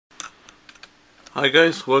Hi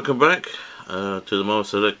guys, welcome back to the Marvel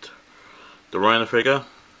Select, the Rhino figure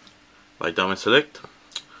by Diamond Select.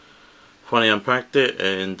 Finally unpacked it,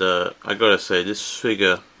 and I gotta say, this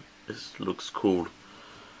figure looks cool.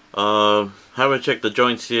 Haven't checked the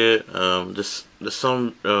joints yet. There's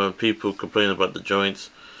some people complaining about the joints,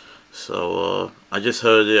 so I just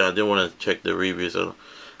heard it. I didn't want to check the reviews. I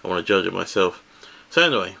want to judge it myself. So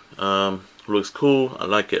anyway, looks cool. I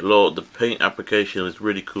like it a lot. The paint application is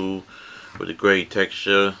really cool, with the grey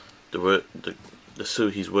texture, the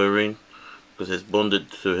suit he's wearing, because it's bonded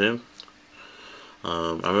to him.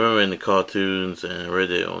 I remember in the cartoons, and I read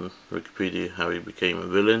it on Wikipedia, how he became a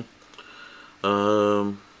villain.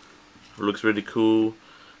 Looks really cool.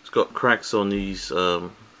 It's got cracks on these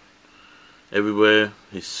everywhere.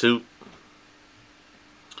 His suit.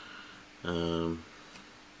 The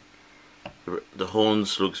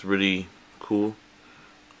horns looks really cool.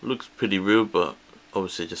 Looks pretty real, but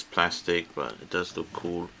obviously just plastic, but it does look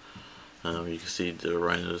cool. You can see the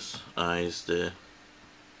rhino's eyes there.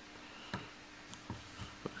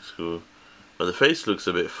 Looks cool. But the face looks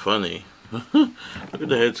a bit funny. Look at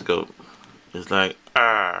the head sculpt. It's like,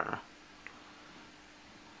 ah.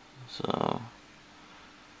 So,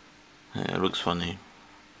 yeah, it looks funny.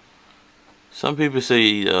 Some people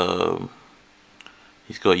say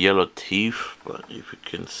he's got yellow teeth, but if you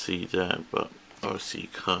can see that, but obviously you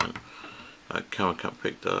can't. Camera can't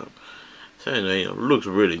pick that up. So anyway, it looks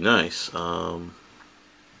really nice. Head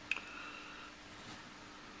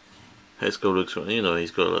sculpt looks,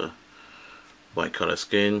 he's got a white color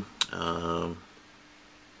skin, a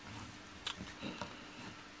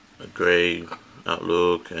grey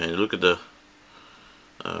outlook, and look at the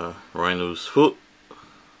rhino's foot.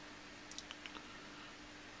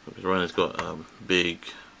 The rhino's got big,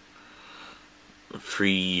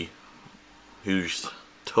 three huge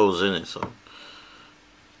toes in it, so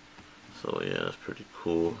yeah, that's pretty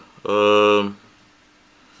cool.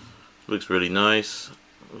 Looks really nice.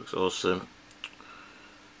 Looks awesome.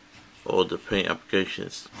 All the paint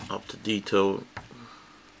applications up to detail,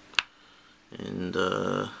 and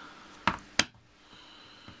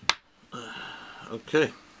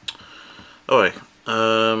okay. Alright.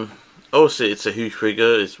 Obviously it's a huge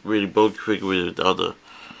figure. It's really bulky figure with the other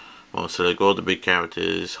ones. So like all the big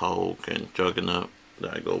characters, Hulk and Juggernaut,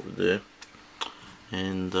 that I go over there.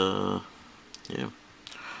 And yeah.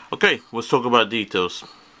 Okay, let's talk about details.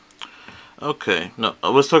 Okay, no,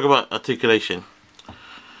 let's talk about articulation.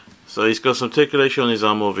 So he's got some articulation on his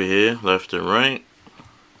arm over here, left and right.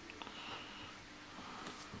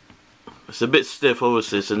 It's a bit stiff,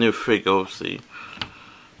 obviously. It's a new figure, obviously.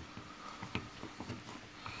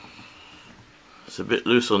 It's a bit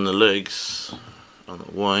loose on the legs. I don't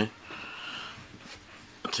know why.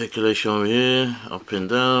 Articulation over here, up and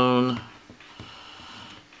down.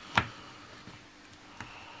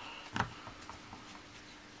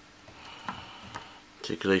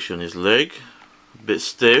 Articulation on his leg, a bit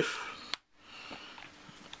stiff.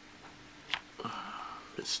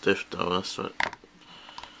 Though. That's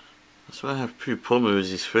why I have pretty problem with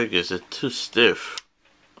these figures. They're too stiff.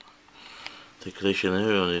 Articulation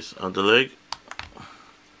here on his other leg.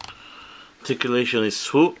 Articulation on his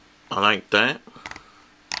foot. I like that.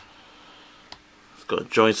 It's got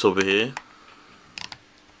joints over here,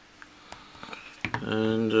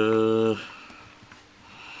 and oh,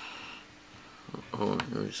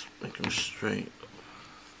 let me just make them straight.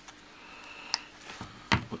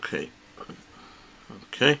 Okay.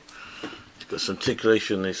 It's got some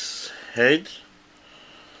articulation on his head.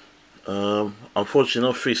 Unfortunately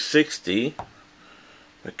not 360.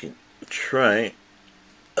 I can try.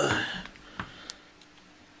 I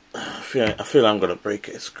feel I'm gonna break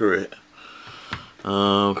it. Screw it.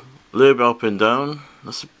 A little bit up and down.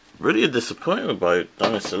 That's really a disappointment by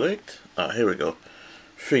Diamond Select. Here we go.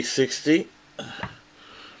 360.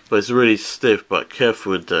 But it's really stiff, but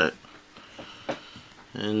careful with that.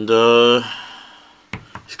 And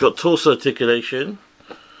he's got torso articulation,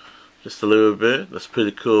 just a little bit. That's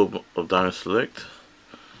pretty cool of Diamond Select.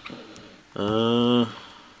 So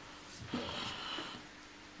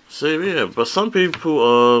yeah, but some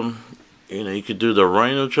people, you could do the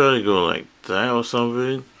Rhino try to go like that or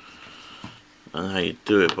something, and how you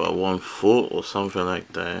do it by 1 foot or something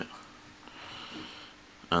like that,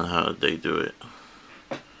 and how they do it,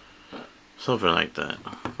 something like that.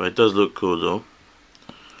 But it does look cool though.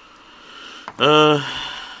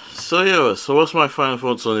 So yeah, so what's my final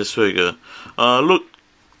thoughts on this figure?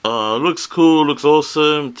 Looks cool, looks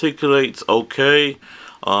awesome, articulates okay.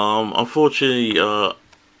 Unfortunately,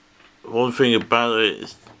 one thing about it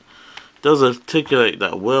is does articulate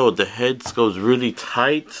that well. The head goes really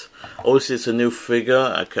tight. Obviously, it's a new figure.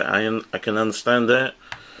 I can understand that.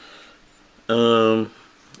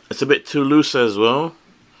 It's a bit too loose as well.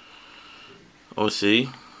 Obviously,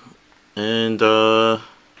 and that's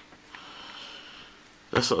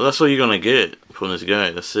all you're gonna get from this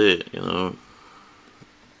guy. That's it. You know,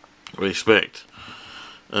 respect.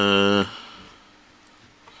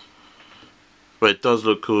 But it does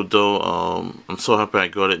look cool though. I'm so happy I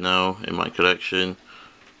got it now in my collection.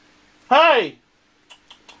 Hey!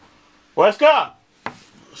 Where's God?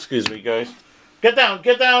 Excuse me, guys. Get down,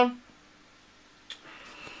 get down!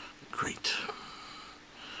 Great.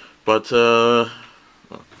 But,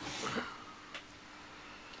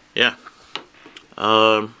 yeah.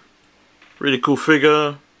 Really cool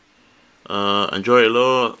figure. Enjoy it a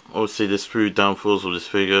lot. Obviously, there's few downfalls of this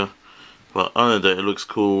figure. But other than that, it looks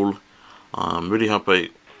cool. I'm really happy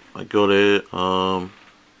I got it.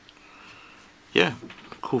 Yeah,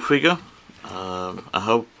 cool figure. I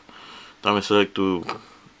hope Diamond Select to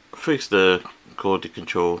fix the quality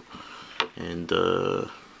control, and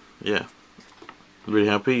yeah, really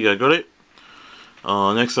happy I got it.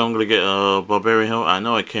 Next I'm gonna get Barbarian Hill. I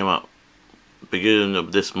know it came out beginning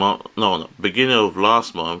of this month. No, beginning of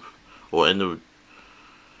last month or end of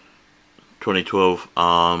 2012.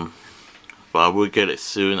 But I will get it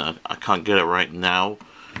soon. I can't get it right now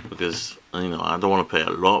because, you know, I don't want to pay a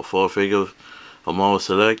lot for a figure of Marvel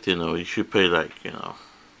Select. You know, you should pay like, you know,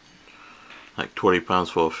 like £20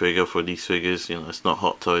 for a figure for these figures. You know, it's not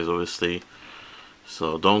Hot Toys, obviously.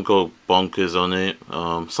 So don't go bonkers on it.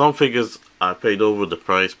 Some figures I paid over the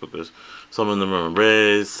price because some of them are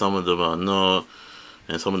rares, some of them are not,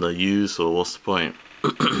 and some of them are used. So what's the point?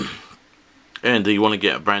 And do you want to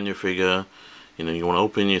get a brand new figure? You know, you want to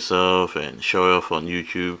open yourself and show it off on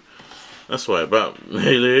YouTube. That's what it's about,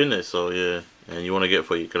 really, isn't it? So yeah, and you want to get it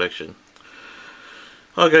for your collection.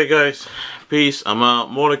 Okay, guys, peace. I'm out.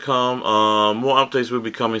 More to come. More updates will be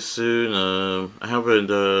coming soon. I haven't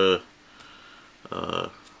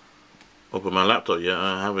opened my laptop yet.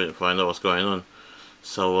 I haven't found out what's going on.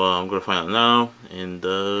 So I'm gonna find out now. And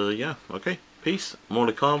yeah, okay, peace. More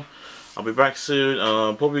to come. I'll be back soon.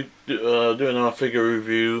 Probably do another figure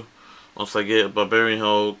review once I get Barbarian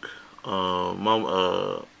Hulk,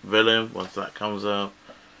 Villain, once that comes out.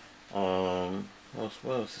 What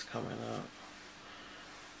else is coming out?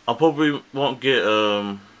 I probably won't get,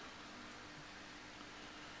 well,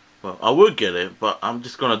 I will get it, but I'm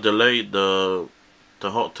just gonna delay the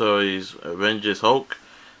Hot Toys Avengers Hulk.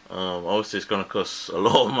 Obviously it's gonna cost a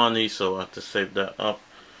lot of money, so I have to save that up.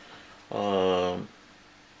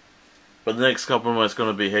 But the next couple of months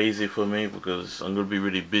going to be hazy for me because I'm going to be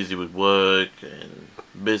really busy with work and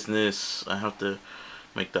business. I have to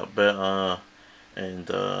make that better,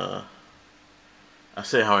 and I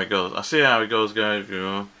see how it goes. I see how it goes, guys. You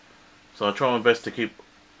know, so I try my best to keep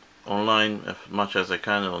online as much as I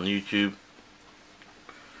can on YouTube.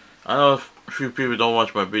 I know a few people don't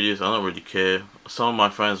watch my videos. I don't really care. Some of my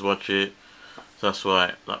fans watch it, so that's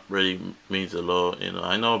why that really means a lot. You know,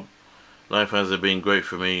 I know live fans have been great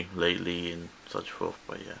for me lately and such forth,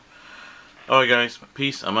 but yeah. Alright guys,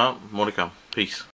 peace, I'm out, more to come, peace.